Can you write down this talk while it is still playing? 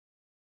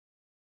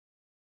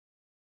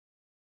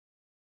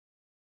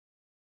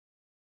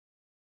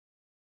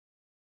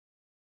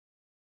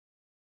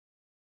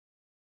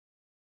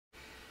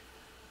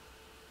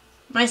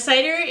My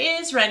cider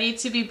is ready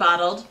to be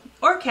bottled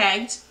or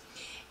kegged,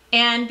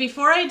 and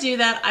before I do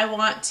that, I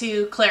want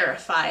to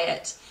clarify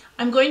it.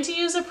 I'm going to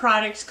use a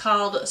product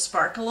called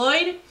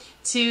Sparkaloid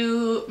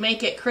to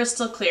make it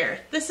crystal clear.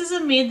 This is a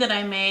mead that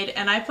I made,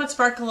 and I put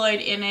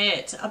Sparkaloid in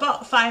it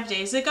about 5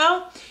 days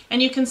ago, and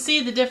you can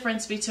see the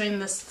difference between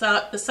the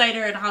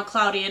cider and how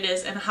cloudy it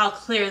is and how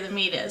clear the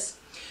mead is.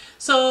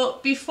 So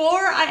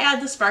before I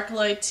add the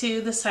Sparkaloid to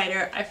the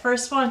cider, I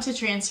first want to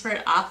transfer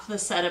it off the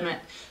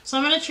sediment. So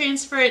I'm going to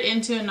transfer it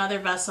into another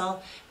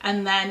vessel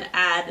and then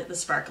add the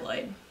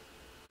Sparkaloid.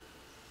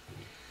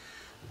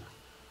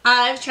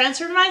 I've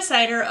transferred my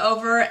cider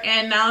over,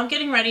 and now I'm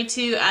getting ready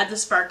to add the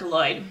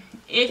Sparkaloid.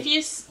 If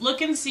you look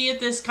and see at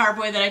this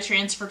carboy that I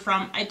transferred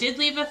from, I did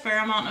leave a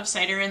fair amount of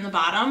cider in the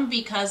bottom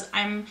because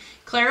I'm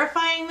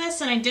clarifying this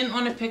and I didn't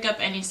want to pick up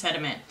any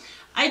sediment.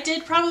 I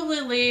did probably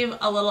leave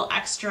a little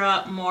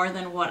extra more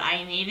than what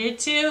I needed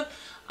to,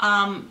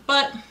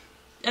 but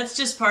that's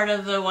just part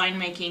of the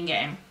winemaking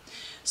game.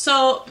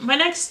 So my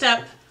next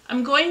step,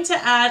 I'm going to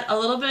add a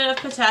little bit of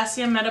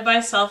potassium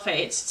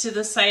metabisulfate to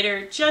the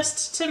cider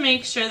just to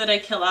make sure that I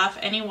kill off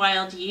any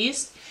wild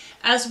yeast,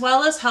 as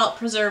well as help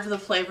preserve the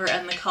flavor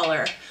and the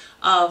color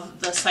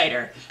of the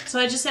cider. So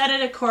I just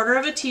added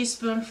 1/4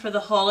 teaspoon for the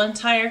whole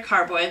entire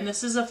carboy, and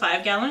this is a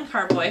 5-gallon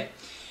carboy.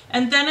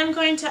 And then I'm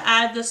going to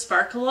add the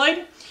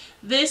Sparkaloid.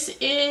 This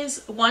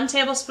is 1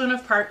 tablespoon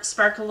of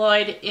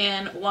Sparkaloid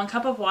in 1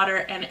 cup of water,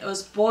 and it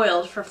was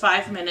boiled for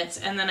 5 minutes,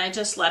 and then I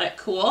just let it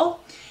cool.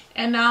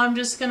 And now I'm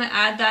just going to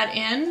add that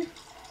in.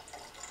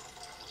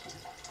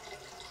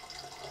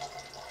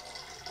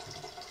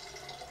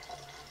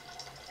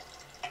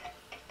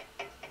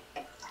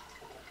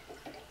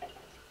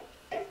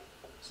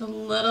 There's a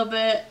little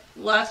bit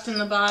left in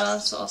the bottle,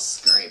 so I'll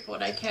scrape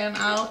what I can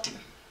out.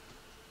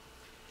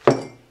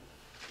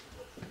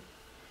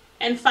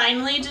 And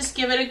finally, just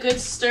give it a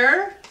good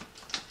stir.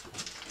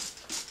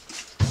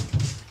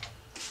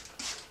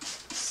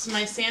 This is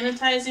my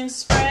sanitizing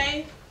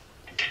spray.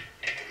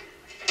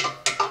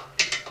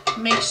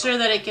 Make sure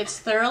that it gets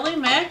thoroughly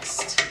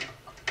mixed.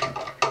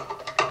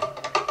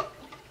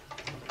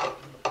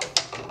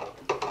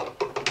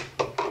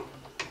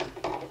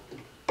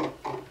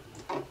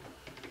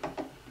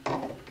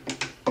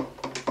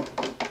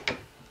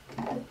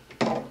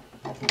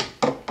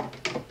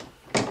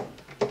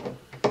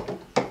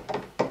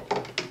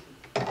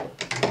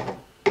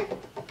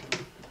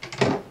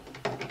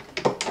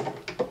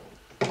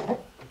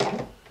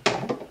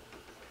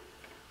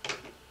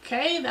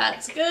 Okay,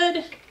 that's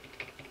good.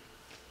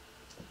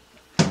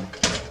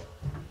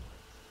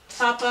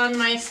 Pop on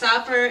my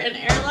stopper and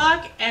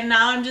airlock, and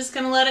now I'm just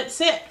going to let it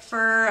sit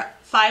for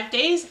 5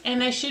 days,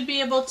 and I should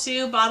be able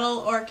to bottle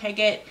or keg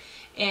it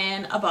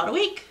in about a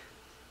week.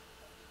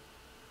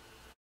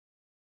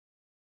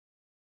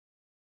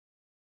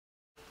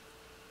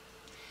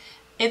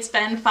 It's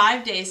been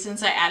 5 days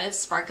since I added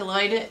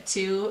Sparkaloid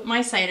to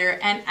my cider,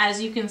 and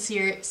as you can see,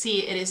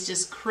 it is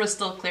just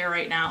crystal clear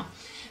right now.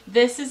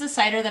 This is a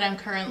cider that I'm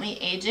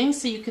currently aging,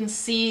 so you can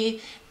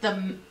see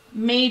the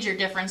major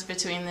difference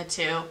between the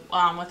two,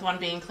 with one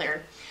being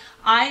clear.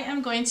 I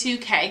am going to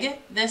keg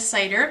this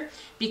cider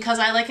because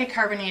I like a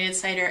carbonated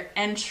cider,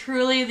 and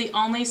truly the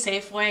only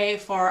safe way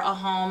for a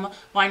home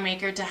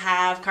winemaker to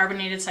have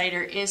carbonated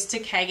cider is to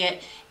keg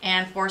it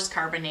and force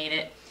carbonate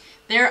it.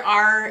 There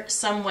are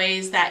some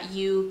ways that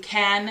you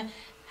can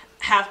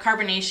have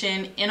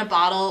carbonation in a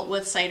bottle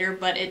with cider,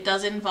 but it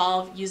does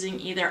involve using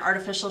either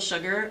artificial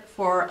sugar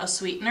for a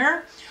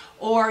sweetener,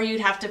 or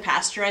you'd have to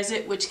pasteurize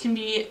it, which can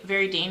be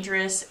very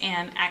dangerous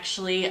and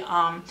actually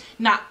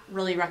not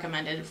really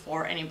recommended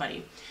for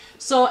anybody.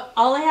 So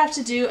all I have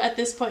to do at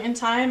this point in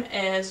time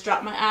is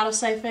drop my auto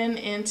siphon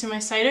into my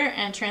cider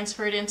and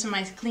transfer it into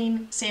my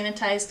clean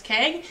sanitized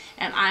keg,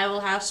 and I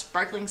will have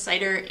sparkling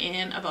cider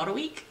in about a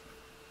week.